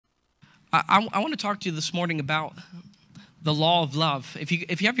I want to talk to you this morning about the law of love. If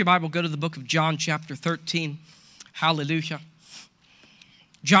you have your Bible, go to the book of John chapter 13. Hallelujah.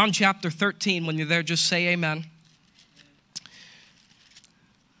 John chapter 13, when you're there, just say amen.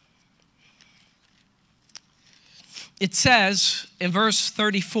 It says in verse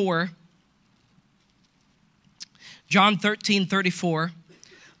 34, John 13:34,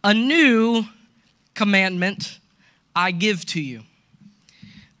 a new commandment I give to you,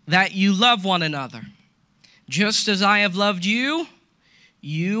 that you love one another. Just as I have loved you,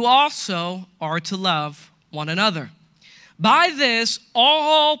 you also are to love one another. By this,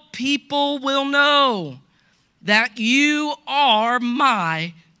 all people will know that you are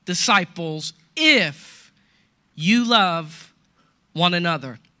my disciples if you love one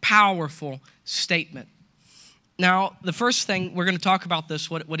another. Powerful statement. Now, the first thing, we're going to talk about this,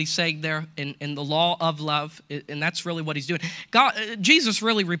 what he's saying there in the law of love, and that's really what he's doing. Jesus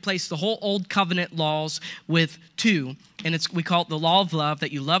really replaced the whole old covenant laws with two, and we call it the law of love,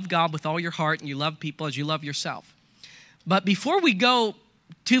 that you love God with all your heart and you love people as you love yourself. But before we go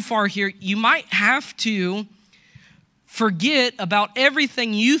too far here, you might have to forget about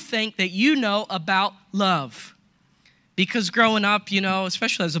everything you think that you know about love. Because growing up,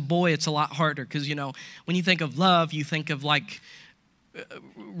 especially as a boy, it's a lot harder. Because, when you think of love, you think of like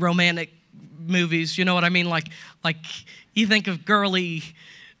romantic movies. You know what I mean? Like you think of girly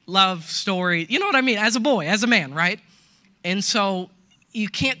love story. You know what I mean? As a boy, as a man, right? And so you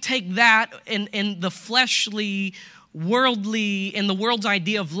can't take that and the fleshly, worldly, and the world's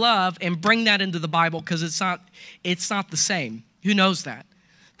idea of love and bring that into the Bible, because it's not the same. Who knows that?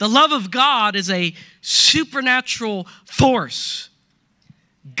 The love of God is a supernatural force.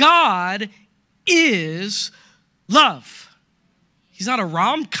 God is love. He's not a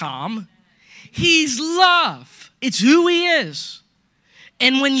rom-com. He's love. It's who he is.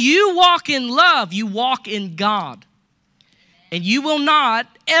 And when you walk in love, you walk in God. And you will not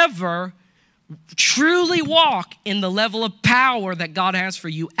ever truly walk in the level of power that God has for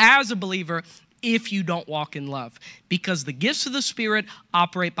you as a believer if you don't walk in love. Because the gifts of the Spirit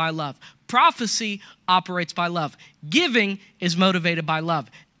operate by love. Prophecy operates by love. Giving is motivated by love.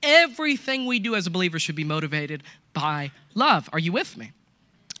 Everything we do as a believer should be motivated by love. Are you with me?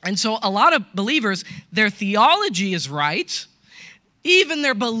 And so a lot of believers, their theology is right. Even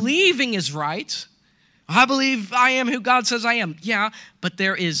their believing is right. I believe I am who God says I am. Yeah, but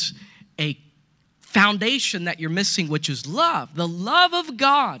there is a foundation that you're missing, which is love. The love of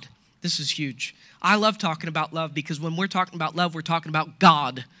God. This is huge. I love talking about love, because when we're talking about love, we're talking about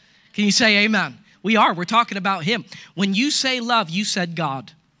God. Can you say amen? We are. We're talking about him. When you say love, you said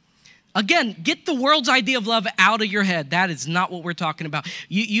God. Again, get the world's idea of love out of your head. That is not what we're talking about.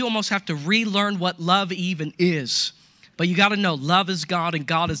 You almost have to relearn what love even is. But you got to know love is God and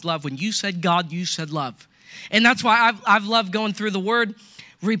God is love. When you said God, you said love. And that's why I've loved going through the word,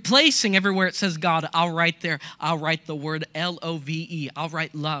 replacing everywhere it says God. I'll write the word L-O-V-E. I'll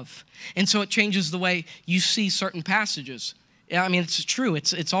write love. And so it changes the way you see certain passages. I mean, it's true.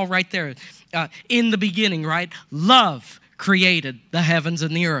 It's all right there. In the beginning, right? Love created the heavens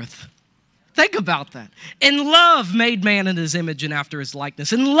and the earth. Think about that. And love made man in his image and after his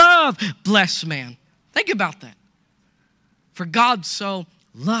likeness. And love blessed man. Think about that. For God so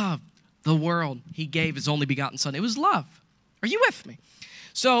loved the world, he gave his only begotten son. It was love. Are you with me?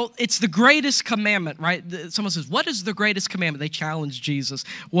 So it's the greatest commandment, right? Someone says, what is the greatest commandment? They challenge Jesus.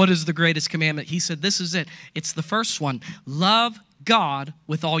 What is the greatest commandment? He said, this is it. It's the first one. Love God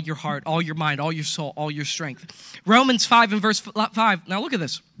with all your heart, all your mind, all your soul, all your strength. Romans 5 and verse 5. Now look at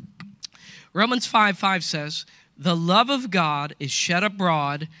this. Romans 5:5 says, the love of God is shed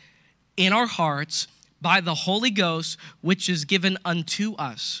abroad in our hearts by the Holy Ghost, which is given unto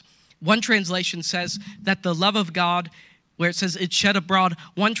us. One translation says that the love of God, where it says it's shed abroad,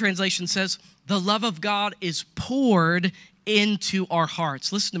 one translation says the love of God is poured into our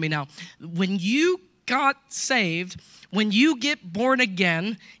hearts. Listen to me now. When you got saved, when you get born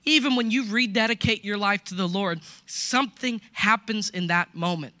again, even when you rededicate your life to the Lord, something happens in that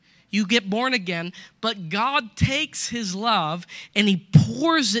moment. You get born again, but God takes his love and he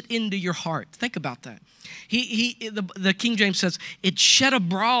pours it into your heart. Think about that. The King James says, it's shed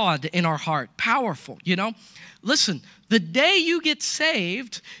abroad in our heart. Powerful, Listen, the day you get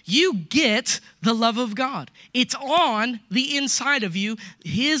saved, you get the love of God. It's on the inside of you.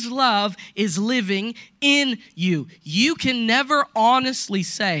 His love is living in you. You can never honestly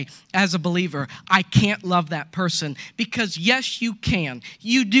say, as a believer, I can't love that person. Because yes, you can.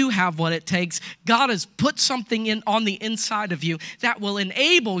 You do have what it takes. God has put something on the inside of you that will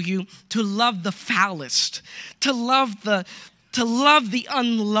enable you to love the foulest, to love the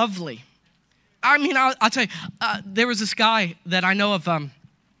unlovely. I mean, I'll tell you, there was this guy that I know of.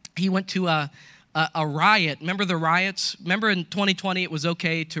 He went to a riot. Remember the riots? Remember in 2020 it was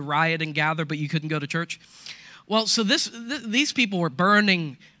okay to riot and gather, but you couldn't go to church? Well, so these people were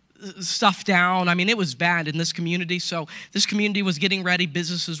burning stuff down. I mean, it was bad in this community. So this community was getting ready.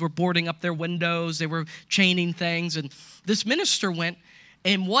 Businesses were boarding up their windows. They were chaining things. And this minister went,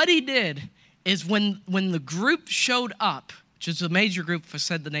 and what he did is when the group showed up, which is a major group, if I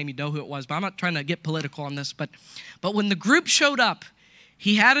said the name, you know who it was, but I'm not trying to get political on this, but when the group showed up,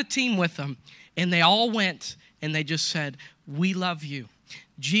 he had a team with them, and they all went, and they just said, "We love you.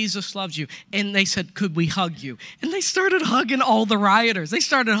 Jesus loves you." And they said, "Could we hug you?" And they started hugging all the rioters. They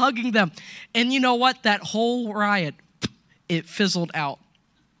started hugging them. And you know what? That whole riot, it fizzled out.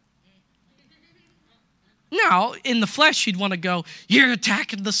 Now, in the flesh, you'd want to go, "You're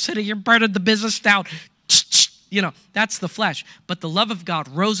attacking the city. You're burning the business down." You know, that's the flesh. But the love of God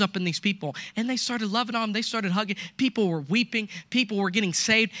rose up in these people, and they started loving on them. They started hugging. People were weeping. People were getting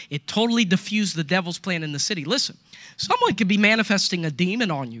saved. It totally diffused the devil's plan in the city. Listen, someone could be manifesting a demon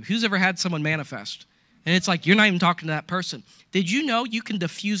on you. Who's ever had someone manifest? And it's like, you're not even talking to that person. Did you know you can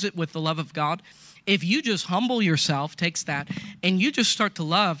diffuse it with the love of God? If you just humble yourself, takes that, and you just start to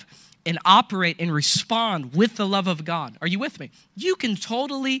love and operate and respond with the love of God. Are you with me? You can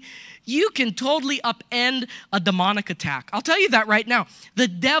totally upend a demonic attack. I'll tell you that right now. The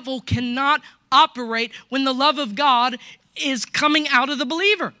devil cannot operate when the love of God is coming out of the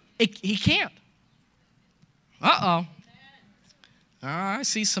believer. He can't. Uh-oh. I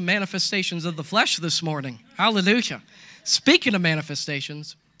see some manifestations of the flesh this morning. Hallelujah. Speaking of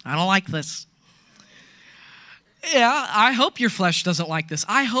manifestations, I don't like this. Yeah, I hope your flesh doesn't like this.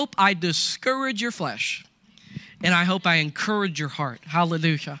 I hope I discourage your flesh. And I hope I encourage your heart.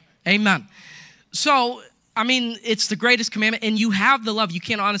 Hallelujah. Amen. So, I mean, it's the greatest commandment. And you have the love. You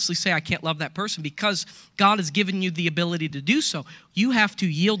can't honestly say, "I can't love that person," because God has given you the ability to do so. You have to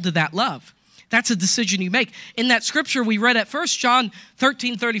yield to that love. That's a decision you make. In that scripture we read at first, John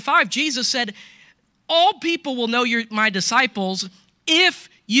 13:35, Jesus said, "All people will know you're my disciples if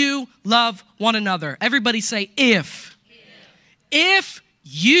you love one another." Everybody say, if. If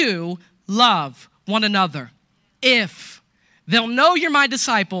you love one another. If. They'll know you're my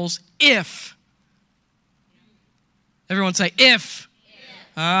disciples if. Everyone say, if.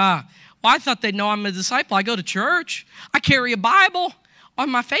 Well, I thought they'd know I'm a disciple. I go to church. I carry a Bible. On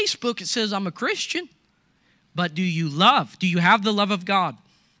my Facebook, it says I'm a Christian. But do you love? Do you have the love of God?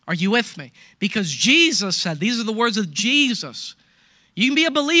 Are you with me? Because Jesus said, these are the words of Jesus. You can be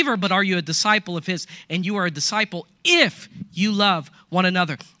a believer, but are you a disciple of his? And you are a disciple if you love one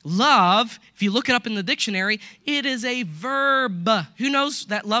another. Love, if you look it up in the dictionary, it is a verb. Who knows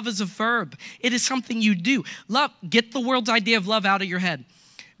that love is a verb? It is something you do. Love, get the world's idea of love out of your head.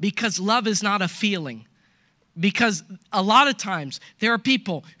 Because love is not a feeling. Because a lot of times there are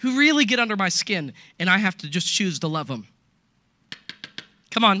people who really get under my skin, and I have to just choose to love them.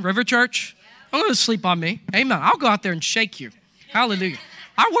 Come on, River Church. I'm going to sleep on me. Amen. I'll go out there and shake you. Hallelujah.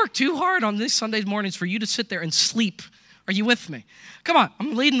 I work too hard on these Sunday mornings for you to sit there and sleep. Are you with me? Come on.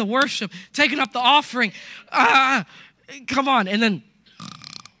 I'm leading the worship, taking up the offering. Come on. And then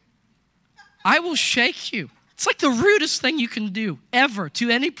I will shake you. It's like the rudest thing you can do ever to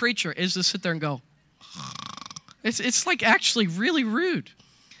any preacher is to sit there and go. It's like actually really rude.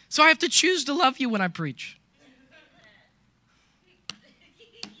 So I have to choose to love you when I preach.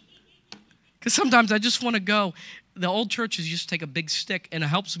 Because sometimes I just want to go. The old churches used to take a big stick, and a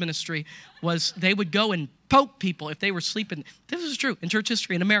helps ministry was they would go and poke people if they were sleeping. This is true in church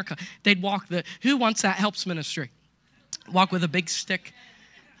history in America. They'd walk who wants that helps ministry? Walk with a big stick.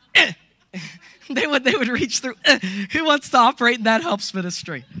 They would reach through. Who wants to operate in that helps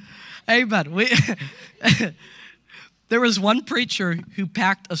ministry? Amen. There was one preacher who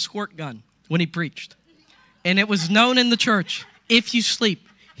packed a squirt gun when he preached. And it was known in the church, if you sleep,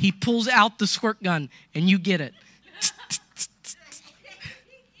 he pulls out the squirt gun and you get it.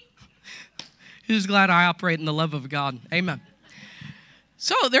 Who's glad I operate in the love of God? Amen.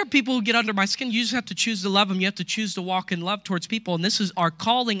 So there are people who get under my skin. You just have to choose to love them. You have to choose to walk in love towards people. And this is our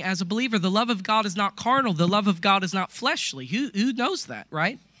calling as a believer. The love of God is not carnal. The love of God is not fleshly. Who knows that,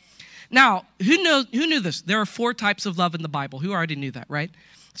 right? Now, who knew this? There are 4 types of love in the Bible. Who already knew that, right?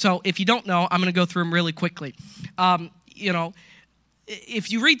 So if you don't know, I'm going to go through them really quickly.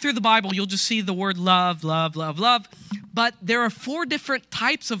 If you read through the Bible, you'll just see the word love, love, love, love. But there are 4 different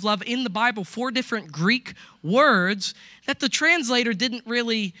types of love in the Bible, 4 different Greek words that the translator didn't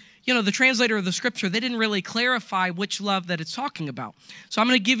really, the translator of the scripture, they didn't really clarify which love that it's talking about. So I'm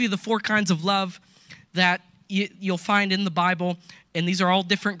going to give you the 4 kinds of love that you'll find in the Bible, and these are all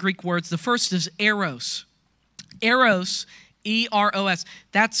different Greek words. The first is eros. Eros, E-R-O-S.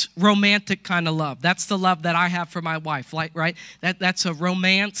 That's romantic kind of love. That's the love that I have for my wife, right? That's a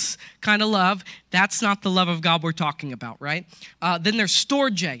romance kind of love. That's not the love of God we're talking about, right? Then there's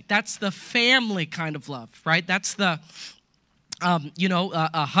storge. That's the family kind of love, right? That's the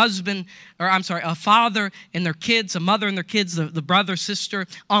a husband, a father and their kids, a mother and their kids, the brother, sister,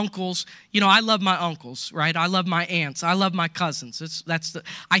 uncles. I love my uncles, right? I love my aunts. I love my cousins.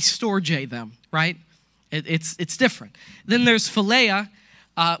 I storge them, right? It's different. Then there's philia,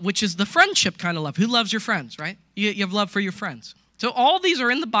 which is the friendship kind of love. Who loves your friends, right? You have love for your friends. So all these are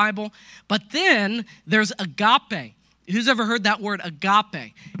in the Bible, but then there's agape. Who's ever heard that word,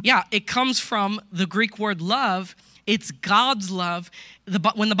 agape? Yeah, it comes from the Greek word love. It's God's love.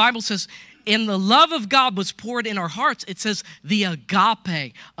 When the Bible says, and the love of God was poured in our hearts, it says the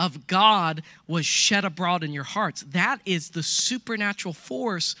agape of God was shed abroad in your hearts. That is the supernatural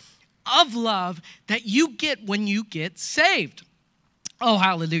force of love that you get when you get saved. Oh,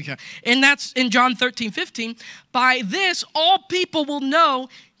 hallelujah. And that's in John 13:15. By this, all people will know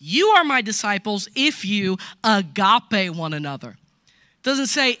you are my disciples if you agape one another. It doesn't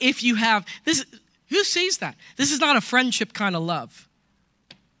say if you have this. Who sees that? This is not a friendship kind of love.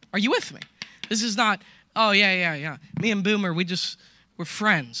 Are you with me? This is not, oh, yeah. Me and Boomer, we're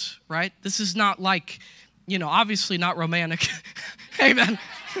friends, right? This is not like, obviously not romantic. Amen.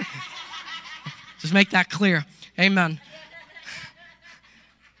 Just make that clear. Amen.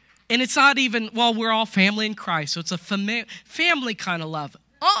 And it's not even, we're all family in Christ, so it's a family kind of love.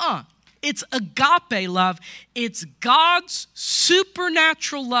 It's agape love. It's God's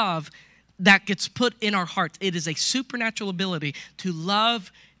supernatural love that gets put in our hearts. It is a supernatural ability to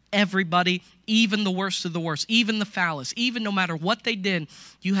love everybody, even the worst of the worst, even the foulest, even no matter what they did,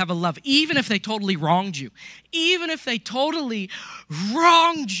 you have a love. Even if they totally wronged you, even if they totally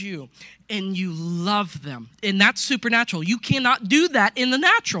wronged you, and you love them. And that's supernatural. You cannot do that in the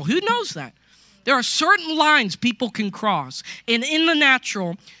natural. Who knows that? There are certain lines people can cross. And in the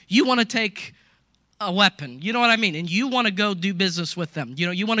natural, you want to take a weapon. You know what I mean? And you want to go do business with them.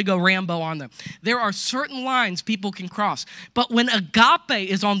 You want to go Rambo on them. There are certain lines people can cross. But when agape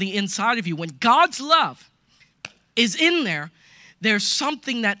is on the inside of you, when God's love is in there, there's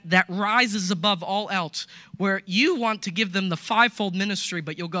something that rises above all else where you want to give them the fivefold ministry,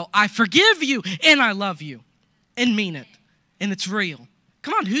 but you'll go, I forgive you and I love you and mean it. And it's real.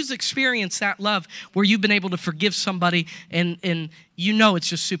 Come on, who's experienced that love where you've been able to forgive somebody and it's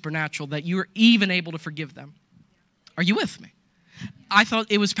just supernatural that you're even able to forgive them? Are you with me? I thought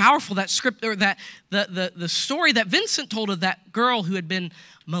it was powerful, that script, or that the story that Vincent told of that girl who had been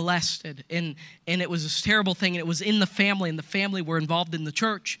molested, and it was this terrible thing, and it was in the family, and the family were involved in the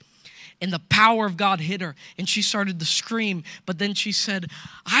church, and the power of God hit her, and she started to scream, but then she said,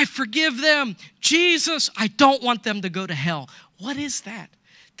 I forgive them. Jesus, I don't want them to go to hell. What is that?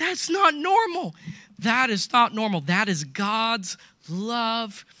 That's not normal. That is not normal. That is God's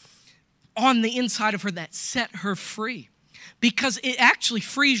love on the inside of her that set her free. Because it actually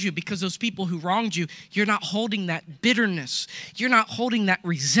frees you, because those people who wronged you, you're not holding that bitterness. You're not holding that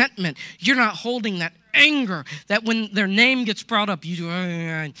resentment. You're not holding that anger that when their name gets brought up, you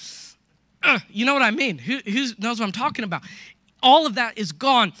do, you know what I mean? Who knows what I'm talking about? All of that is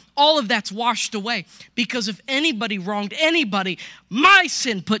gone. All of that's washed away. Because if anybody wronged anybody, my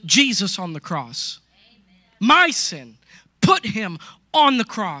sin put Jesus on the cross. Amen. My sin put him on the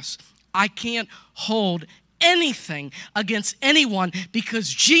cross. I can't hold anything against anyone because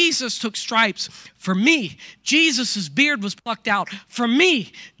Jesus took stripes for me. Jesus' beard was plucked out for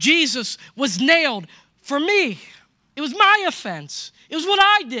me. Jesus was nailed for me. It was my offense. It was what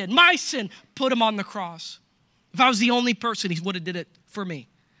I did. My sin put him on the cross. If I was the only person, he would have did it for me.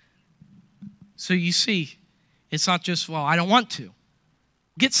 So you see, it's not just, I don't want to.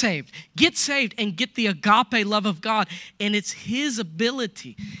 Get saved. Get saved and get the agape love of God. And it's his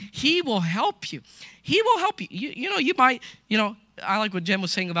ability. He will help you. He will help you. You might, I like what Jen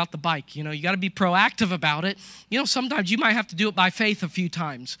was saying about the bike. You got to be proactive about it. Sometimes you might have to do it by faith a few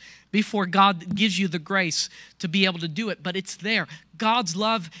times before God gives you the grace to be able to do it. But it's there. God's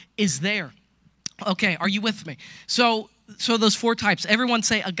love is there. Okay, are you with me? So those four types. Everyone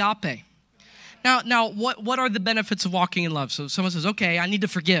say agape. Now, what are the benefits of walking in love? So someone says, okay, I need to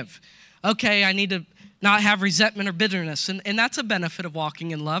forgive. Okay, I need to not have resentment or bitterness. And that's a benefit of walking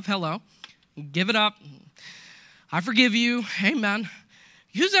in love. Hello. Give it up. I forgive you. Amen.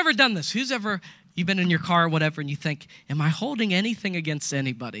 Who's ever done this? You've been in your car or whatever, and you think, am I holding anything against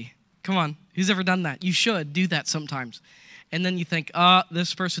anybody? Come on. Who's ever done that? You should do that sometimes. And then you think,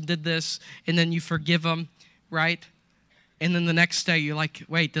 this person did this, and then you forgive them, right? And then the next day you're like,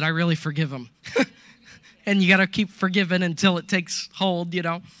 wait, did I really forgive him? And you got to keep forgiving until it takes hold, Yeah,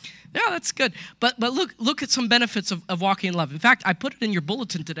 that's good. But look at some benefits of walking in love. In fact, I put it in your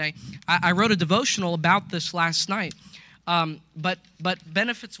bulletin today. I wrote a devotional about this last night. But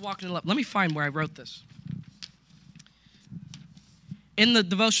benefits of walking in love. Let me find where I wrote this. In the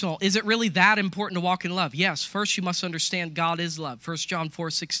devotional, is it really that important to walk in love? Yes. First, you must understand God is love. 1 John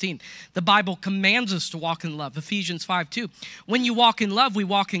 4:16. The Bible commands us to walk in love. Ephesians 5:2. When you walk in love, we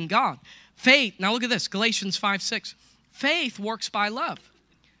walk in God. Faith, now look at this, Galatians 5:6. Faith works by love.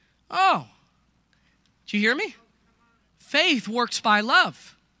 Oh, did you hear me? Faith works by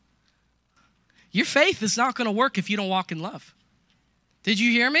love. Your faith is not going to work if you don't walk in love. Did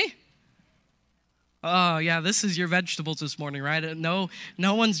you hear me? Oh, yeah, this is your vegetables this morning, right? No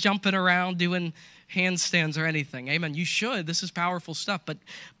one's jumping around doing handstands or anything. Amen. You should. This is powerful stuff.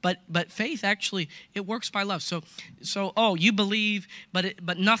 But faith actually, it works by love. So you believe,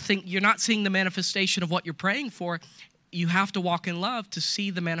 but nothing, you're not seeing the manifestation of what you're praying for. You have to walk in love to see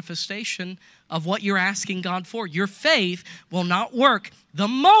the manifestation of what you're asking God for. Your faith will not work the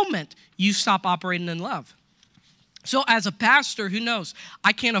moment you stop operating in love. So as a pastor, who knows?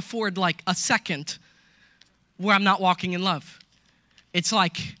 I can't afford like a second where I'm not walking in love. It's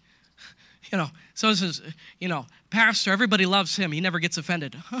like, so this is, pastor, everybody loves him. He never gets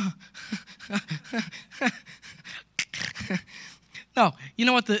offended. No, you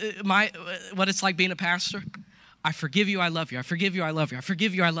know what it's like being a pastor? I forgive you, I love you. I forgive you, I love you. I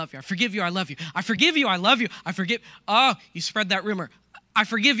forgive you, I love you. I forgive you, I love you. I forgive you, I love you. I forgive. Oh, you spread that rumor. I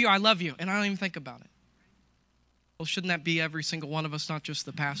forgive you, I love you. And I don't even think about it. Well, shouldn't that be every single one of us, not just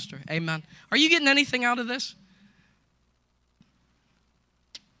the pastor? Amen. Are you getting anything out of this?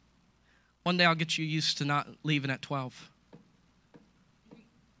 One day I'll get you used to not leaving at 12.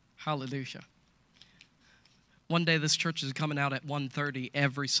 Hallelujah. One day this church is coming out at 1:30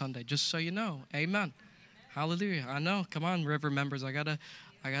 every Sunday, just so you know. Amen. Hallelujah. I know. Come on, River members. I gotta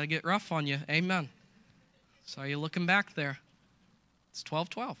get rough on you. Amen. So you're looking back there. It's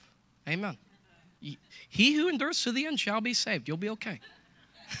 12:12. Amen. He who endures to the end shall be saved. You'll be okay.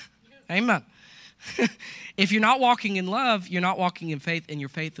 Amen. If you're not walking in love, you're not walking in faith, and your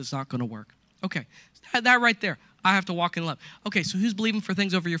faith is not going to work. Okay. That right there. I have to walk in love. Okay, so who's believing for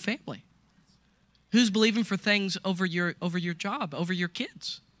things over your family? Who's believing for things over your job, over your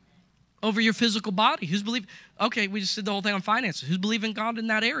kids, over your physical body? Who's believing? Okay, we just did the whole thing on finances. Who's believing God in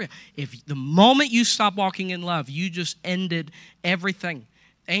that area? If the moment you stop walking in love, you just ended everything.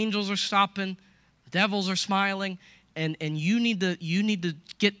 Angels are stopping, devils are smiling, and you need to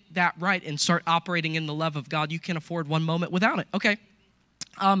get that right and start operating in the love of God. You can't afford one moment without it. Okay.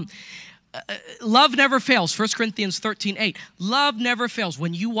 Love never fails. 1 Corinthians 13:8. Love never fails.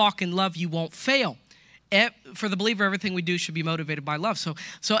 When you walk in love, you won't fail. For the believer, everything we do should be motivated by love. So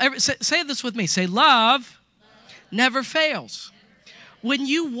say this with me. Say, love never fails. When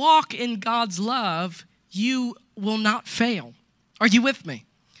you walk in God's love, you will not fail. Are you with me?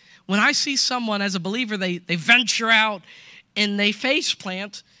 When I see someone as a believer, they venture out and they face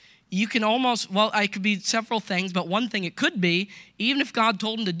plant, you can almost, it could be several things, but one thing it could be, even if God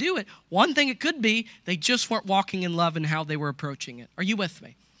told them to do it, one thing it could be, they just weren't walking in love in how they were approaching it. Are you with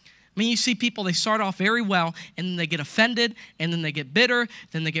me? I mean, you see people, they start off very well, and then they get offended, and then they get bitter,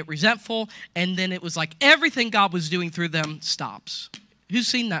 then they get resentful, and then it was like everything God was doing through them stops. Who's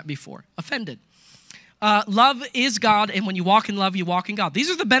seen that before? Offended. Love is God, and when you walk in love, you walk in God. These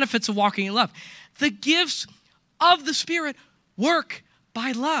are the benefits of walking in love. The gifts of the Spirit work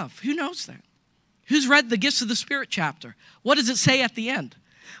by love. Who knows that? Who's read the Gifts of the Spirit chapter? What does it say at the end?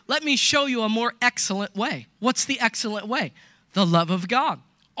 Let me show you a more excellent way. What's the excellent way? The love of God.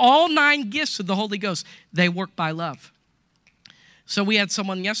 All 9 gifts of the Holy Ghost, they work by love. So we had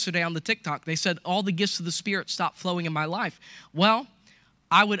someone yesterday on the TikTok. They said, all the gifts of the Spirit stopped flowing in my life. Well,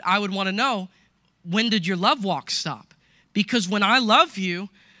 I would want to know, when did your love walk stop? Because when I love you,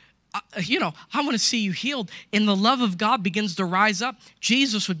 I want to see you healed, and the love of God begins to rise up.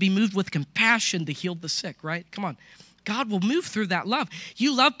 Jesus would be moved with compassion to heal the sick, right? Come on. God will move through that love.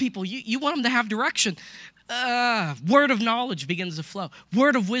 You love people. You want them to have direction. Word of knowledge begins to flow.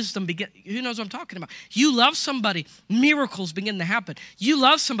 Word of wisdom who knows what I'm talking about? You love somebody, miracles begin to happen. You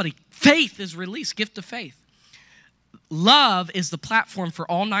love somebody, faith is released, gift of faith. Love is the platform for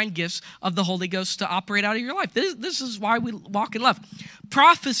all 9 gifts of the Holy Ghost to operate out of your life. This is why we walk in love.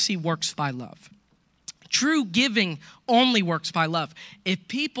 Prophecy works by love. True giving only works by love. If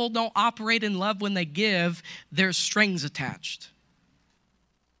people don't operate in love when they give, there's strings attached.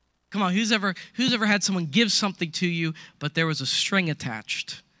 Come on, who's ever had someone give something to you, but there was a string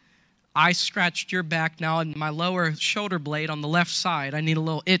attached? I scratched your back now in my lower shoulder blade on the left side. I need a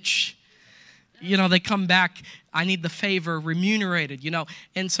little itch. You know, they come back, I need the favor remunerated, you know.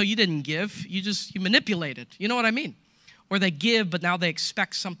 And so you didn't give, you manipulated. You know what I mean? Or they give, but now they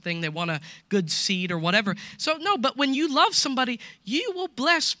expect something. They want a good seed or whatever. So no, but when you love somebody, you will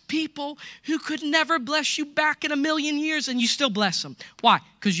bless people who could never bless you back in a million years, and you still bless them. Why?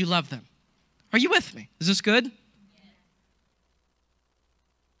 Because you love them. Are you with me? Is this good?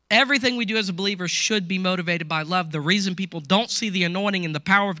 Everything we do as a believer should be motivated by love. The reason people don't see the anointing and the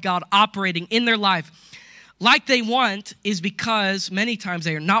power of God operating in their life like they want is because many times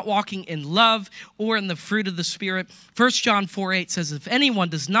they are not walking in love or in the fruit of the Spirit. 1 John 4:8 says, if anyone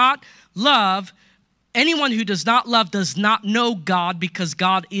who does not love does not know God, because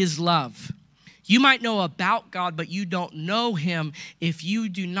God is love. You might know about God, but you don't know him if you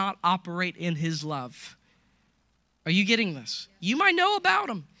do not operate in his love. Are you getting this? You might know about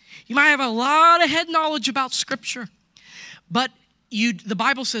him. You might have a lot of head knowledge about Scripture. But the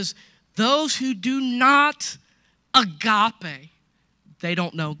Bible says, those who do not agape, they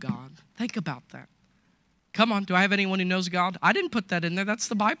don't know God. Think about that. Come on, do I have anyone who knows God? I didn't put that in there. That's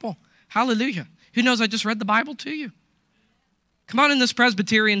the Bible. Hallelujah. Who knows I just read the Bible to you? Come on in this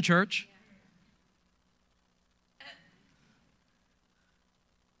Presbyterian church.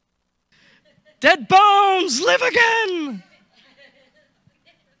 Dead bones live again.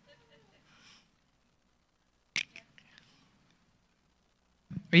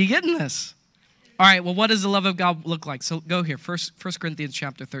 Are you getting this? All right, well, what does the love of God look like? So go here, 1 Corinthians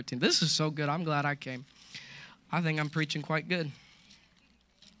chapter 13. This is so good. I'm glad I came. I think I'm preaching quite good.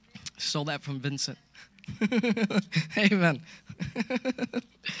 Stole that from Vincent. Amen.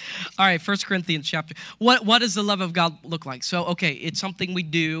 All right, 1 Corinthians chapter. What does the love of God look like? So, okay, it's something we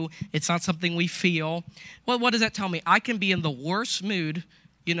do. It's not something we feel. Well, what does that tell me? I can be in the worst mood,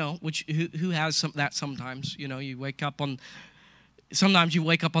 you know, which who has that sometimes. You know, sometimes you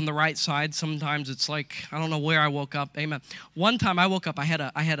wake up on the right side. Sometimes it's like, I don't know where I woke up. Amen. One time I woke up, I had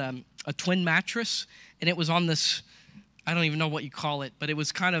a twin mattress, and it was on this, I don't even know what you call it, but it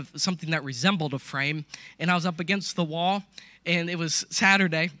was kind of something that resembled a frame. And I was up against the wall, and it was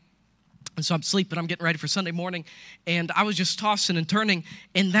Saturday. And so I'm sleeping. I'm getting ready for Sunday morning. And I was just tossing and turning,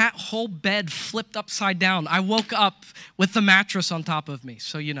 and that whole bed flipped upside down. I woke up with the mattress on top of me.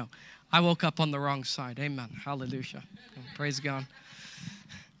 So, you know, I woke up on the wrong side. Amen. Hallelujah. Praise God.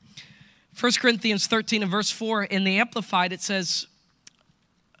 1 Corinthians 13 and verse 4, in the Amplified, it says,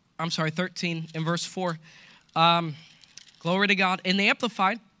 13 and verse 4. Glory to God. In the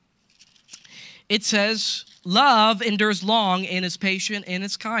Amplified, it says, love endures long and is patient and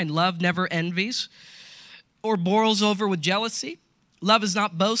is kind. Love never envies or boils over with jealousy. Love is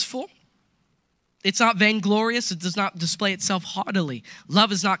not boastful. It's not vainglorious. It does not display itself haughtily.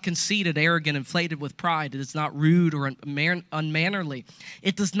 Love is not conceited, arrogant, inflated with pride. It is not rude or unmannerly.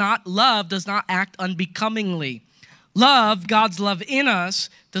 Love does not act unbecomingly. Love, God's love in us,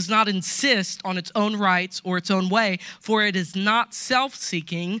 does not insist on its own rights or its own way, for it is not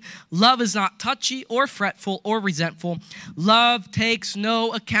self-seeking. Love is not touchy or fretful or resentful. Love takes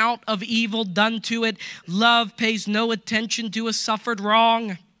no account of evil done to it. Love pays no attention to a suffered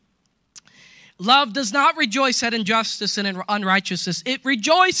wrong. Love does not rejoice at injustice and in unrighteousness. It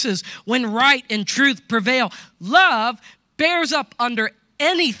rejoices when right and truth prevail. Love bears up under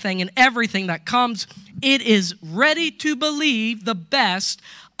anything and everything that comes. It is ready to believe the best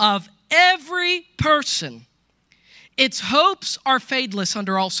of every person. Its hopes are fadeless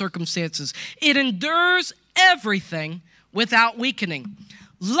under all circumstances. It endures everything without weakening.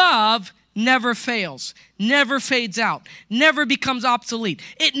 Love never fails, never fades out, never becomes obsolete.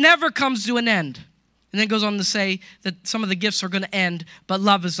 It never comes to an end. And then it goes on to say that some of the gifts are going to end, but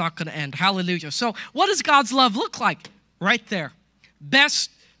love is not going to end. Hallelujah. So what does God's love look like? Right there.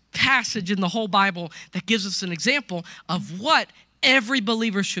 Best passage in the whole Bible that gives us an example of what every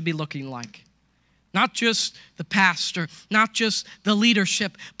believer should be looking like. Not just the pastor, not just the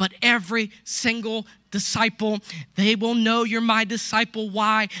leadership, but every single disciple. They will know you're my disciple.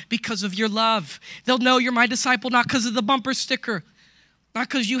 Why? Because of your love. They'll know you're my disciple not because of the bumper sticker, not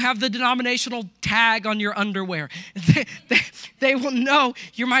because you have the denominational tag on your underwear. They will know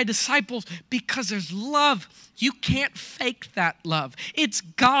you're my disciples because there's love. You can't fake that love. It's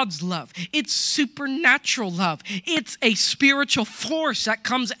God's love. It's supernatural love. It's a spiritual force that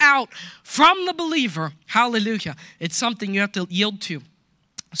comes out from the believer. Hallelujah. It's something you have to yield to.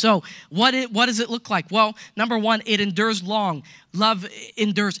 So what does it look like? Well, number one, it endures long. Love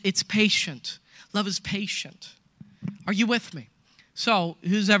endures. It's patient. Love is patient. Are you with me? So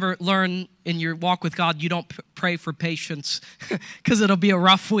who's ever learned in your walk with God, you don't pray for patience because it'll be a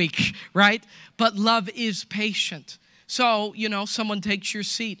rough week, right? But love is patient. So, someone takes your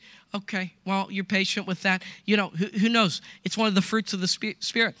seat. Okay, well, you're patient with that. Who knows? It's one of the fruits of the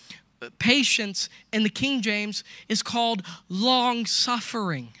Spirit. Patience in the King James is called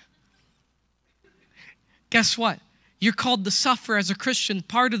long-suffering. Guess what? You're called to suffer as a Christian.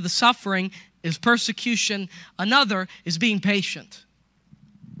 Part of the suffering is persecution. Another is being patient.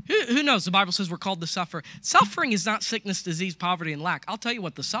 Who knows? The Bible says we're called to suffer. Suffering is not sickness, disease, poverty, and lack. I'll tell you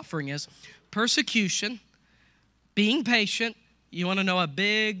what the suffering is. Persecution, being patient. You want to know a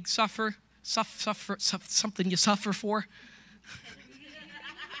big something you suffer for?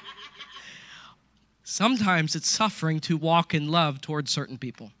 Sometimes it's suffering to walk in love towards certain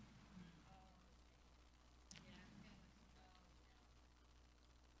people.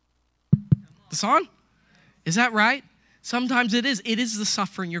 This on? Is that right? Sometimes it is. It is the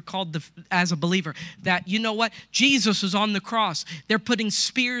suffering you're called to, as a believer. That, you know what? Jesus is on the cross. They're putting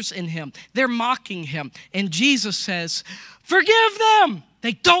spears in him. They're mocking him. And Jesus says, forgive them.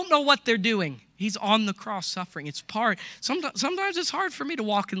 They don't know what they're doing. He's on the cross suffering. It's part. Sometimes it's hard for me to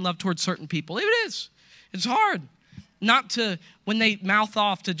walk in love towards certain people. It is. It's hard. Not to, when they mouth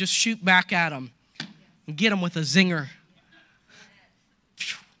off, to just shoot back at them and get them with a zinger.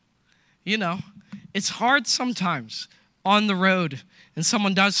 It's hard sometimes on the road and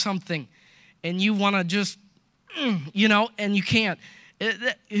someone does something and you want to just, and you can't.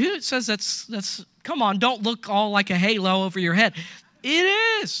 Who says that's, come on, don't look all like a halo over your head.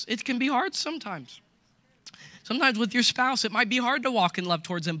 It is. It can be hard sometimes. Sometimes with your spouse, it might be hard to walk in love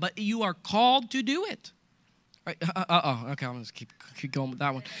towards them, but you are called to do it. Right? Okay, I'm going to keep going with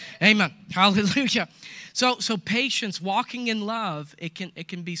that one. Amen. Hallelujah. So patience, walking in love, it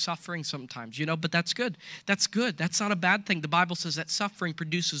can be suffering sometimes, but that's good. That's good. That's not a bad thing. The Bible says that suffering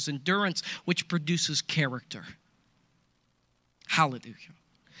produces endurance, which produces character. Hallelujah.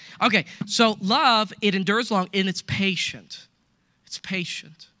 Okay, so love, it endures long, and it's patient. It's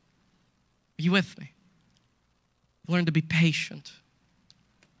patient. Are you with me? Learn to be patient.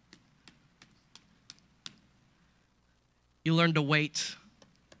 You learn to wait.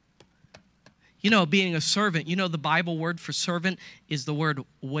 Being a servant, the Bible word for servant is the word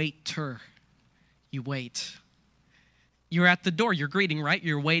waiter. You wait. You're at the door. You're greeting, right?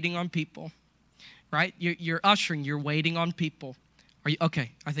 You're waiting on people, right? You're ushering. You're waiting on people. Are you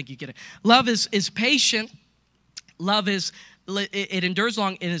okay? I think you get it. Love is patient. Love is, it endures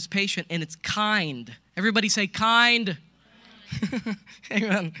long and is patient and it's kind. Everybody say kind.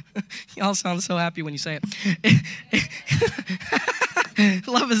 Amen. Y'all sound so happy when you say it.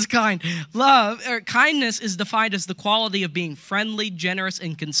 Love is kind. Kindness is defined as the quality of being friendly, generous,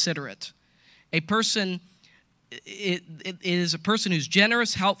 and considerate. A person it is a person who's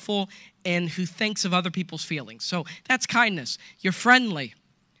generous, helpful, and who thinks of other people's feelings. So that's kindness. You're friendly.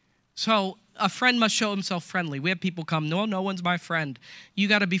 So a friend must show himself friendly. We have people come, no one's my friend. You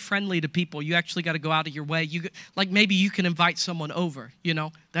got to be friendly to people. You actually got to go out of your way. Maybe you can invite someone over,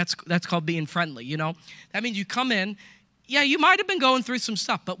 That's called being friendly, That means you come in. Yeah, you might have been going through some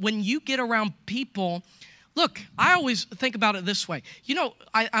stuff, but when you get around people, look, I always think about it this way.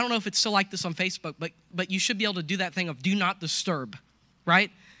 I don't know if it's still like this on Facebook, but you should be able to do that thing of do not disturb, right?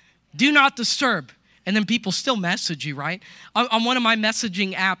 Do not disturb. And then people still message you, right? On one of my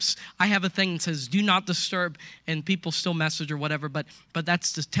messaging apps, I have a thing that says, do not disturb, and people still message or whatever, but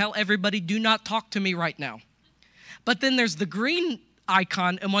that's to tell everybody, do not talk to me right now. But then there's the green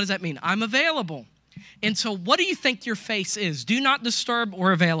icon, and what does that mean? I'm available. And so what do you think your face is? Do not disturb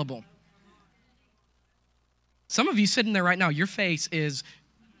or available? Some of you sitting there right now, your face is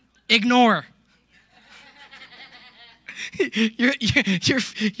ignore.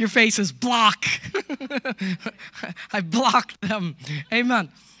 Your face is block. I blocked them. Amen.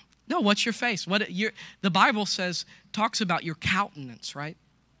 No, what's your face? The Bible talks about your countenance, right?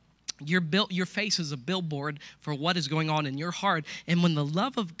 Your face is a billboard for what is going on in your heart. And when the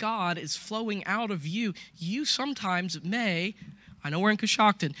love of God is flowing out of you, you sometimes may, I know we're in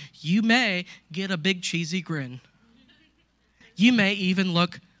Coshocton, you may get a big cheesy grin. You may even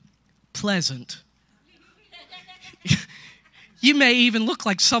look pleasant. You may even look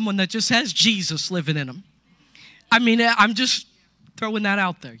like someone that just has Jesus living in them. I mean, I'm just throwing that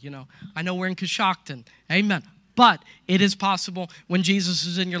out there, I know we're in Coshocton. Amen. But it is possible when Jesus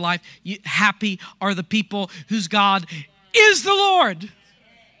is in your life, happy are the people whose God is the Lord.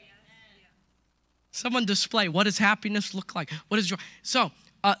 Someone display, what does happiness look like? What is joy? So,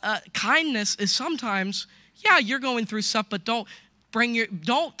 kindness is sometimes, you're going through stuff, but don't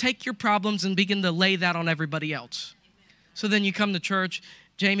take your problems and begin to lay that on everybody else. So then you come to church,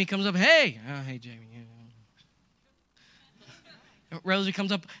 Jamie comes up, hey. Oh, hey, Jamie. Rosie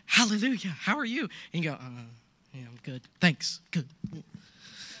comes up, hallelujah, how are you? And you go, yeah, I'm good. Thanks, good.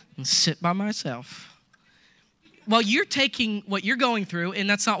 And sit by myself. Well, you're taking what you're going through, and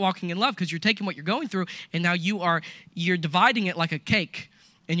that's not walking in love, because you're taking what you're going through, and now you're dividing it like a cake,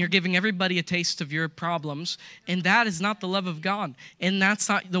 and you're giving everybody a taste of your problems, and that is not the love of God, and that's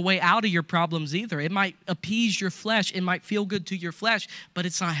not the way out of your problems either. It might appease your flesh, it might feel good to your flesh, but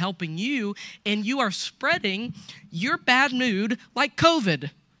it's not helping you, and you are spreading your bad mood like COVID.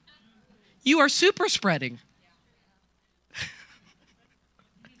 You are super spreading.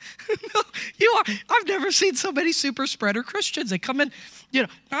 No, you are. I've never seen so many super spreader Christians. They come in,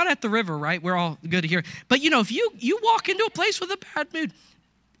 not at the river, right? We're all good here. But, if you walk into a place with a bad mood,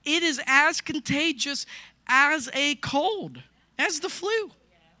 it is as contagious as a cold, as the flu.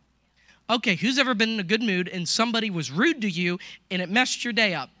 Okay, who's ever been in a good mood and somebody was rude to you and it messed your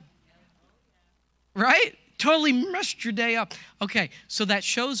day up? Right? Totally messed your day up. Okay, so that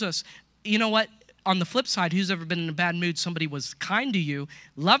shows us, you know what? On the flip side, who's ever been in a bad mood? Somebody was kind to you,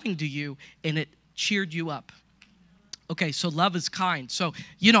 loving to you, and it cheered you up. Okay, so love is kind. So,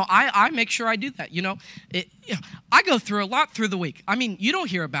 I make sure I do that. I go through a lot through the week. I mean, you don't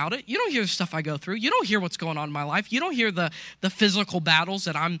hear about it. You don't hear the stuff I go through. You don't hear what's going on in my life. You don't hear the physical battles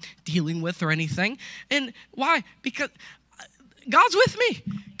that I'm dealing with or anything. And why? Because God's with me.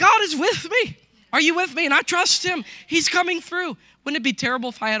 God is with me. Are you with me? And I trust him. He's coming through. Wouldn't it be terrible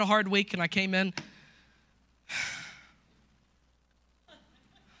if I had a hard week and I came in?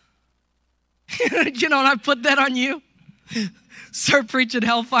 And I put that on you. Start preaching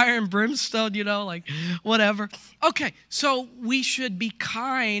hellfire and brimstone, whatever. Okay, so we should be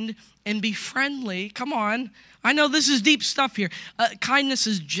kind and be friendly. Come on. I know this is deep stuff here. Kindness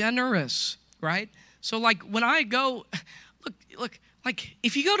is generous, right? So when I go, look,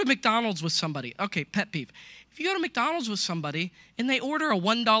 if you go to McDonald's with somebody, okay, pet peeve. If you go to McDonald's with somebody and they order a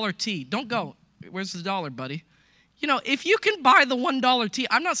 $1 tea, don't go, where's the dollar, buddy? If you can buy the $1 tea,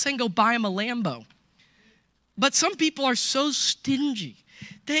 I'm not saying go buy them a Lambo. But some people are so stingy.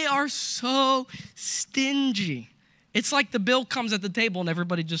 They are so stingy. It's like the bill comes at the table and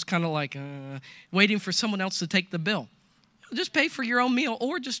everybody just kind of waiting for someone else to take the bill. Just pay for your own meal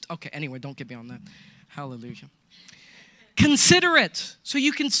or okay, anyway, don't get me on that. Hallelujah. Consider it. So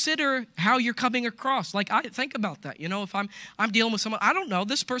you consider how you're coming across. I think about that. If I'm dealing with someone, I don't know,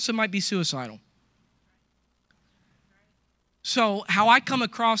 this person might be suicidal. So how I come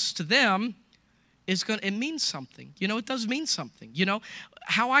across to them it means something. It does mean something.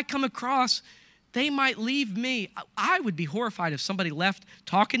 How I come across, they might leave me. I would be horrified if somebody left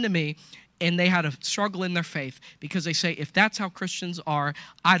talking to me and they had a struggle in their faith because they say, if that's how Christians are,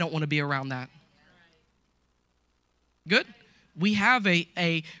 I don't want to be around that. Good? We have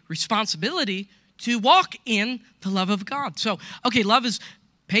a responsibility to walk in the love of God. So, okay, love is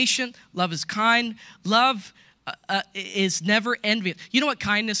patient. Love is kind. Love is never envious. You know what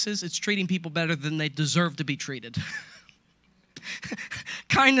kindness is? It's treating people better than they deserve to be treated.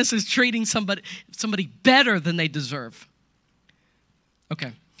 Kindness is treating somebody better than they deserve.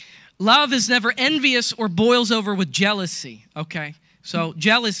 Okay. Love is never envious or boils over with jealousy. Okay. So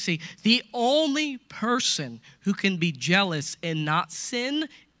jealousy, the only person who can be jealous and not sin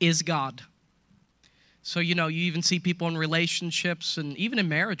is God. So, you even see people in relationships and even in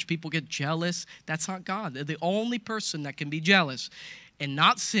marriage, people get jealous. That's not God. The only person that can be jealous and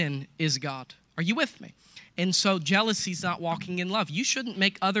not sin is God. Are you with me? And so jealousy is not walking in love. You shouldn't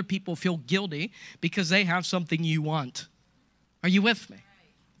make other people feel guilty because they have something you want. Are you with me?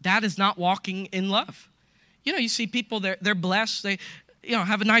 That is not walking in love. You see people, they're blessed. They,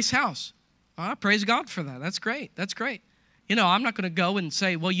 have a nice house. Oh, praise God for that. That's great. That's great. I'm not going to go and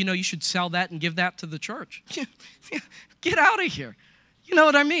say, well, you should sell that and give that to the church. Get out of here. You know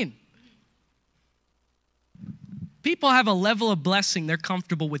what I mean? People have a level of blessing they're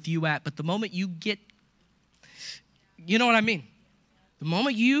comfortable with you at, but the moment you get, you know what I mean? The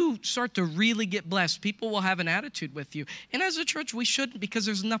moment you start to really get blessed, people will have an attitude with you. And as a church, we shouldn't because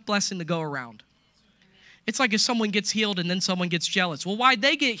there's enough blessing to go around. It's like if someone gets healed and then someone gets jealous. Well, why'd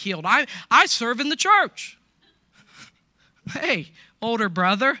they get healed? I serve in the church. Hey, older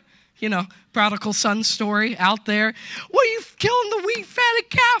brother, prodigal son story out there. What are you killing the weak fatted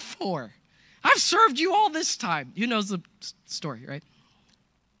calf for? I've served you all this time. You know the story, right?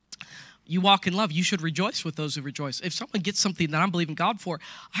 You walk in love. You should rejoice with those who rejoice. If someone gets something that I'm believing God for,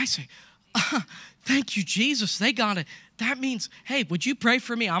 I say, Thank you, Jesus. They got it. That means, hey, would you pray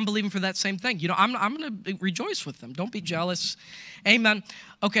for me? I'm believing for that same thing. I'm going to rejoice with them. Don't be jealous. Amen.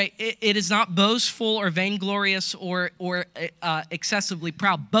 Okay, it is not boastful or vainglorious or excessively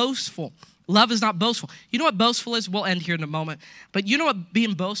proud. Boastful. Love is not boastful. You know what boastful is? We'll end here in a moment. But you know what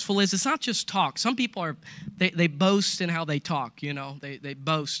being boastful is? It's not just talk. Some people they boast in how they talk, They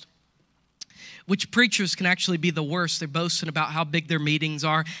boast. Which preachers can actually be the worst. They're boasting about how big their meetings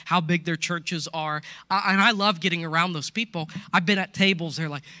are, how big their churches are. And I love getting around those people. I've been at tables, they're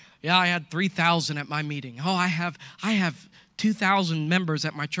like, yeah, I had 3,000 at my meeting. Oh, I have 2,000 members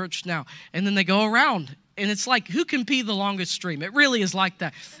at my church now. And then they go around, and it's like, who can pee the longest stream? It really is like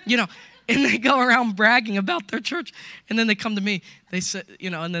that, And they go around bragging about their church, and then they come to me. They say,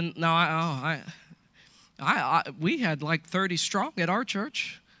 and then, no, we had like 30 strong at our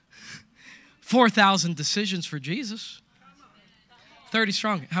church. 4,000 decisions for Jesus. 30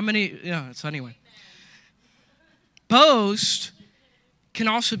 strong. How many? So anyway. Boast can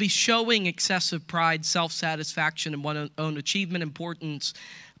also be showing excessive pride, self-satisfaction in one's own achievement, importance,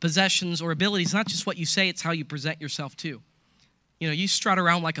 possessions, or abilities. Not just what you say, it's how you present yourself too. You strut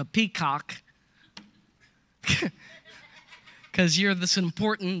around like a peacock because you're this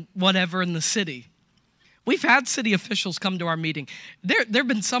important whatever in the city. We've had city officials come to our meeting. There have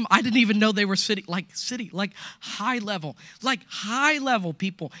been some, I didn't even know they were high level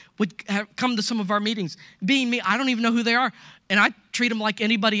people would come to some of our meetings. Being me, I don't even know who they are. And I treat them like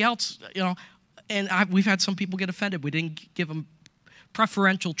anybody else, And we've had some people get offended. We didn't give them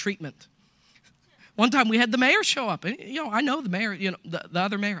preferential treatment. One time we had the mayor show up. And, I know the mayor, the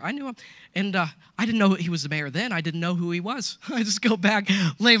other mayor. I knew him. And I didn't know he was the mayor then. I didn't know who he was. I just go back,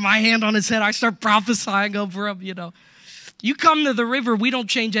 lay my hand on his head. I start prophesying over him, You come to the river, we don't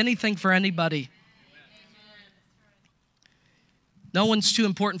change anything for anybody. No one's too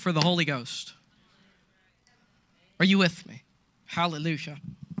important for the Holy Ghost. Are you with me? Hallelujah.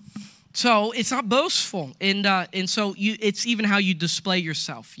 So it's not boastful. And so it's even how you display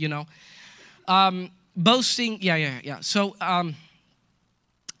yourself, Boasting, yeah. So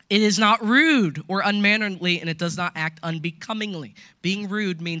it is not rude or unmannerly, and it does not act unbecomingly. Being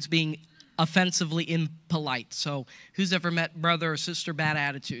rude means being offensively impolite. So who's ever met brother or sister bad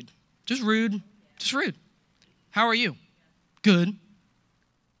attitude? Just rude. Just rude. How are you? Good.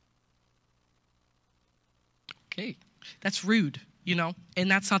 Okay. That's rude,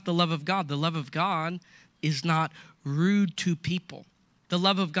 and that's not the love of God. The love of God is not rude to people. The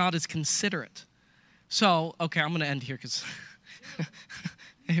love of God is considerate. So, okay, I'm going to end here because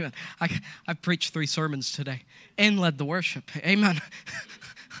I preached 3 sermons today and led the worship. Amen.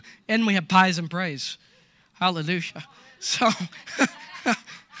 And we have pies and praise. Hallelujah. So,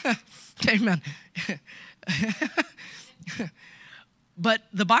 amen. But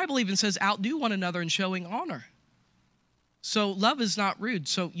the Bible even says, outdo one another in showing honor. So love is not rude.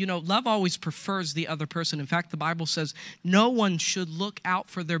 So, love always prefers the other person. In fact, the Bible says no one should look out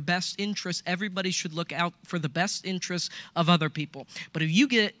for their best interests. Everybody should look out for the best interests of other people. But if you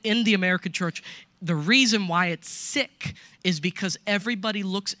get in the American church, the reason why it's sick is because everybody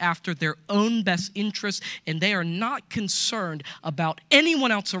looks after their own best interests, and they are not concerned about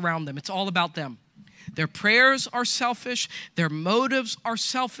anyone else around them. It's all about them. Their prayers are selfish. Their motives are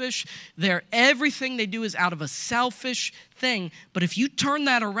selfish. Everything they do is out of a selfish thing. But if you turn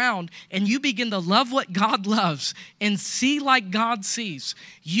that around and you begin to love what God loves and see like God sees,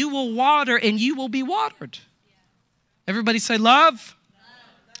 you will water and you will be watered. Everybody say love.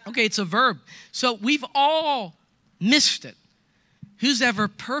 Okay, it's a verb. So we've all missed it. Who's ever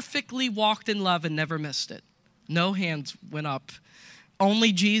perfectly walked in love and never missed it? No hands went up.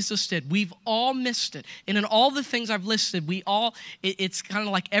 Only Jesus did. We've all missed it. And in all the things I've listed, it's kind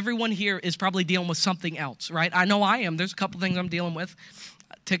of like everyone here is probably dealing with something else, right? I know I am. There's a couple things I'm dealing with.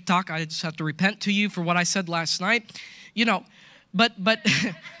 TikTok, I just have to repent to you for what I said last night. But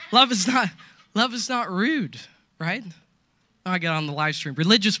love is not rude, right? I get on the live stream.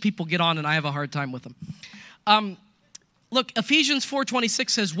 Religious people get on and I have a hard time with them. Look, Ephesians 4:26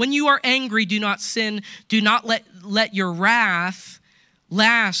 says, when you are angry, do not sin. Do not let your wrath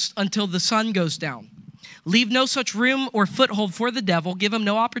last until the sun goes down. Leave no such room or foothold for the devil. Give him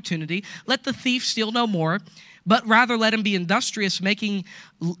no opportunity. Let the thief steal no more, but rather let him be industrious, making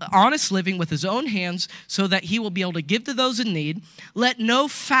honest living with his own hands so that he will be able to give to those in need. Let no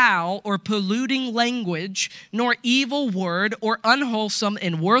foul or polluting language, nor evil word or unwholesome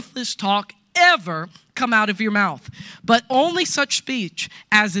and worthless talk ever come out of your mouth, but only such speech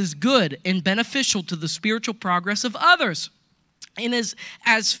as is good and beneficial to the spiritual progress of others, and is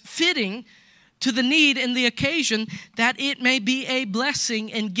as fitting to the need and the occasion, that it may be a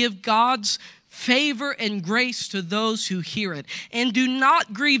blessing and give God's favor and grace to those who hear it. And do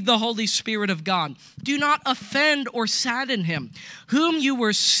not grieve the Holy Spirit of God. Do not offend or sadden him, whom you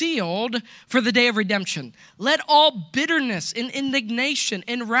were sealed for the day of redemption. Let all bitterness and indignation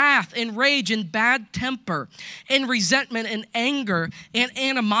and wrath and rage and bad temper and resentment and anger and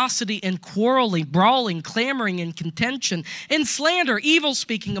animosity and quarreling, brawling, clamoring and contention and slander, evil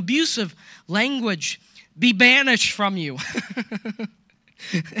speaking, abusive language be banished from you.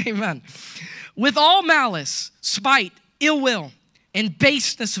 Amen. With all malice, spite, ill will, and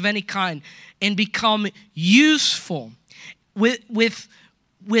baseness of any kind, and become useful and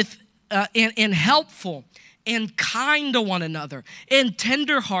helpful and kind to one another, and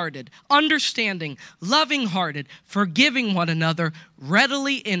tenderhearted, understanding, loving-hearted, forgiving one another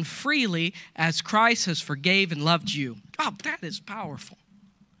readily and freely as Christ has forgave and loved you. Oh, that is powerful.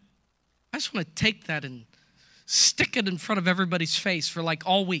 I just want to take that and stick it in front of everybody's face for like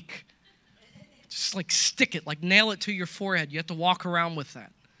all week. Just like stick it, like nail it to your forehead. You have to walk around with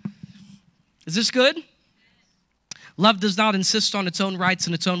that. Is this good? Love does not insist on its own rights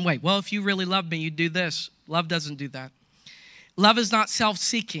and its own way. Well, if you really love me, you'd do this. Love doesn't do that. Love is not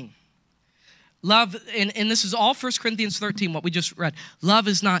self-seeking. Love, and this is all 1 Corinthians 13, what we just read. Love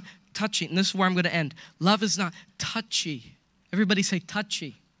is not touchy, and this is where I'm going to end. Love is not touchy. Everybody say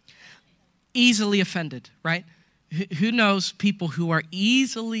touchy. Easily offended, right? Who knows people who are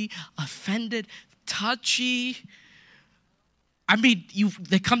easily offended, touchy? I mean,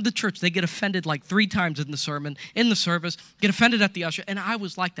 they come to church, they get offended like 3 times in the sermon, in the service, get offended at the usher, and I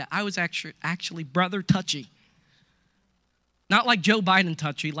was like that. I was actually brother touchy. Not like Joe Biden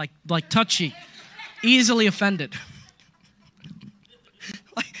touchy, like touchy, easily offended.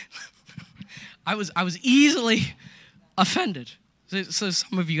 I was easily offended. So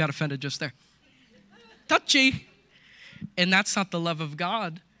some of you got offended just there. Touchy. And that's not the love of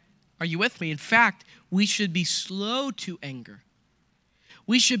God. Are you with me? In fact, we should be slow to anger.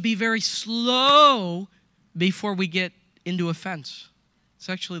 We should be very slow before we get into offense. It's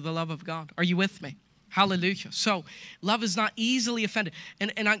actually the love of God. Are you with me? Hallelujah. So, love is not easily offended.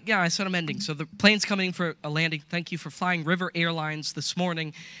 And I said I'm ending. So the plane's coming for a landing. Thank you for flying River Airlines this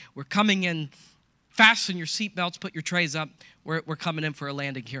morning. We're coming in. Fasten your seatbelts. Put your trays up. We're coming in for a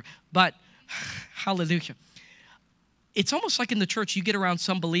landing here. But, hallelujah. It's almost like in the church, you get around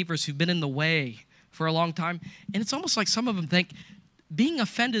some believers who've been in the way for a long time, and it's almost like some of them think being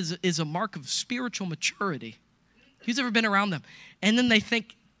offended is a mark of spiritual maturity. Who's ever been around them? And then they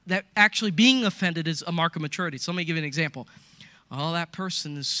think that actually being offended is a mark of maturity. So let me give you an example. Oh, that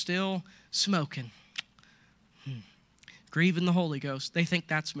person is still smoking. Grieving the Holy Ghost. They think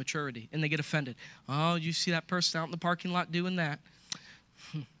that's maturity, and they get offended. Oh, you see that person out in the parking lot doing that?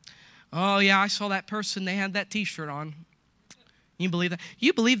 Oh, yeah, I saw that person. They had that T-shirt on. You believe that?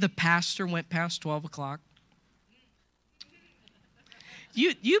 You believe the pastor went past 12 o'clock?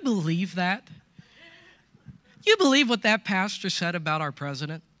 You believe that? You believe what that pastor said about our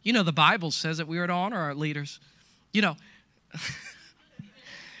president? You know, the Bible says that we are to honor our leaders. You know,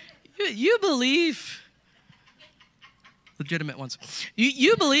 you believe, legitimate ones.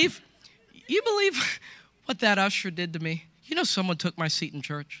 You believe what that usher did to me? You know, someone took my seat in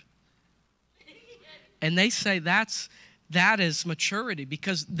church. And they say that is maturity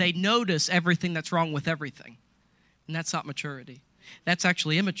because they notice everything that's wrong with everything. And that's not maturity. That's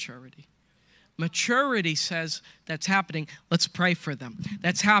actually immaturity. Maturity says that's happening. Let's pray for them.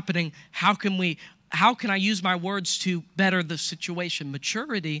 That's happening. How can I use my words to better the situation?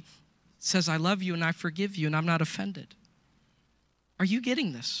 Maturity says I love you and I forgive you and I'm not offended. Are you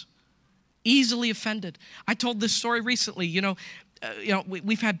getting this? Easily offended. I told this story recently.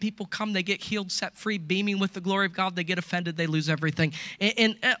 We've had people come, they get healed, set free, beaming with the glory of God. They get offended, they lose everything.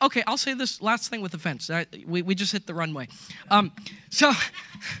 And okay, I'll say this last thing with offense. We just hit the runway. So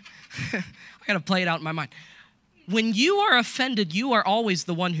I got to play it out in my mind. When you are offended, you are always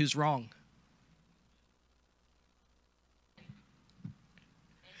the one who's wrong.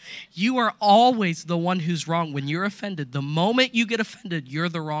 You are always the one who's wrong when you're offended. The moment you get offended, you're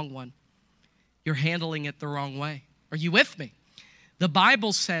the wrong one. You're handling it the wrong way. Are you with me? The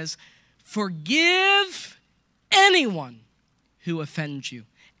Bible says, forgive anyone who offends you,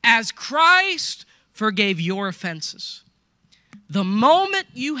 as Christ forgave your offenses. The moment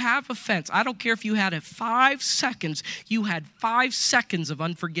you have offense, I don't care if you had it 5 seconds, you had 5 seconds of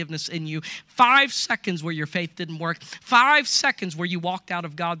unforgiveness in you, 5 seconds where your faith didn't work, 5 seconds where you walked out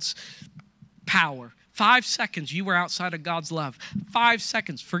of God's power, 5 seconds you were outside of God's love, 5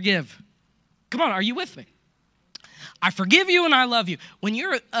 seconds, forgive. Come on, are you with me? I forgive you and I love you. When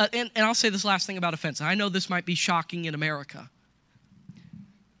you're, and I'll say this last thing about offense. I know this might be shocking in America.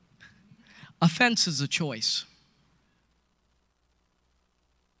 Offense is a choice.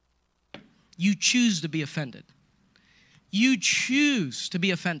 You choose to be offended. You choose to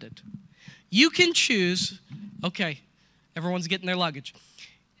be offended. You can choose, okay, everyone's getting their luggage.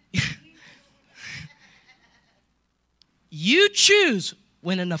 You choose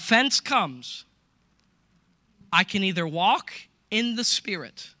when an offense comes. I can either walk in the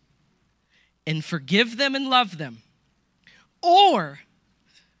Spirit and forgive them and love them, or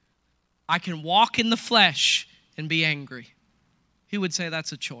I can walk in the flesh and be angry. Who would say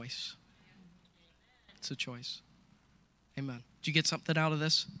that's a choice? It's a choice. Amen. Did you get something out of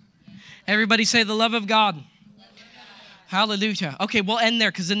this? Everybody say the love of God. Hallelujah. Okay, we'll end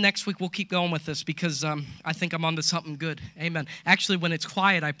there because then next week we'll keep going with this because I think I'm onto something good. Amen. Actually, when it's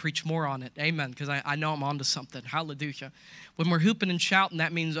quiet, I preach more on it. Amen, because I know I'm onto something. Hallelujah. When we're hooping and shouting,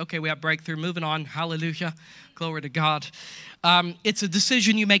 that means, okay, we have breakthrough. Moving on. Hallelujah. Glory to God. It's a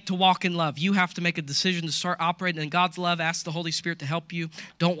decision you make to walk in love. You have to make a decision to start operating in God's love. Ask the Holy Spirit to help you.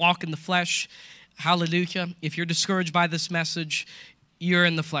 Don't walk in the flesh. Hallelujah. If you're discouraged by this message, you're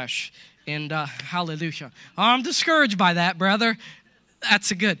in the flesh. And hallelujah. I'm discouraged by that, brother.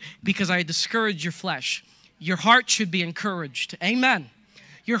 That's good, because I discourage your flesh. Your heart should be encouraged. Amen.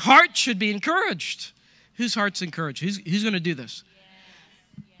 Your heart should be encouraged. Whose heart's encouraged? Who's going to do this?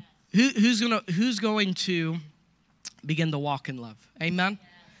 Who's going to begin to walk in love? Amen.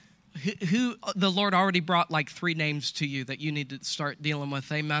 Who the Lord already brought like 3 names to you that you need to start dealing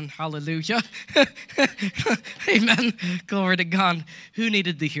with. Amen. Hallelujah. Amen. Glory to God. Who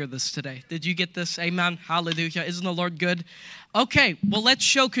needed to hear this today? Did you get this? Amen. Hallelujah. Isn't the Lord good? Okay, well, let's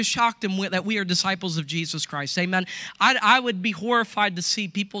show Coshocton that we are disciples of Jesus Christ. Amen. I would be horrified to see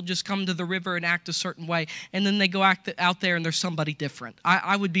people just come to the river and act a certain way, and then they go out there and there's somebody different.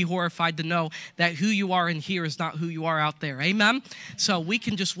 I would be horrified to know that who you are in here is not who you are out there. Amen. So we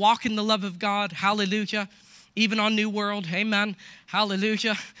can just walk in the love of God. Hallelujah. Even on New World. Amen.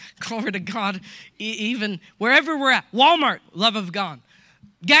 Hallelujah. Glory to God. Even wherever we're at. Walmart, love of God.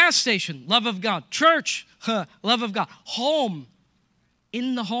 Gas station, love of God. Church, love of God. Home,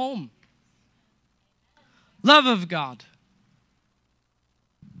 in the home, love of God.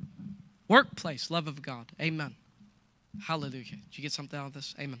 Workplace, love of God. Amen. Hallelujah. Did you get something out of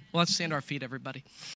this? Amen. Well, let's stand to our feet, everybody.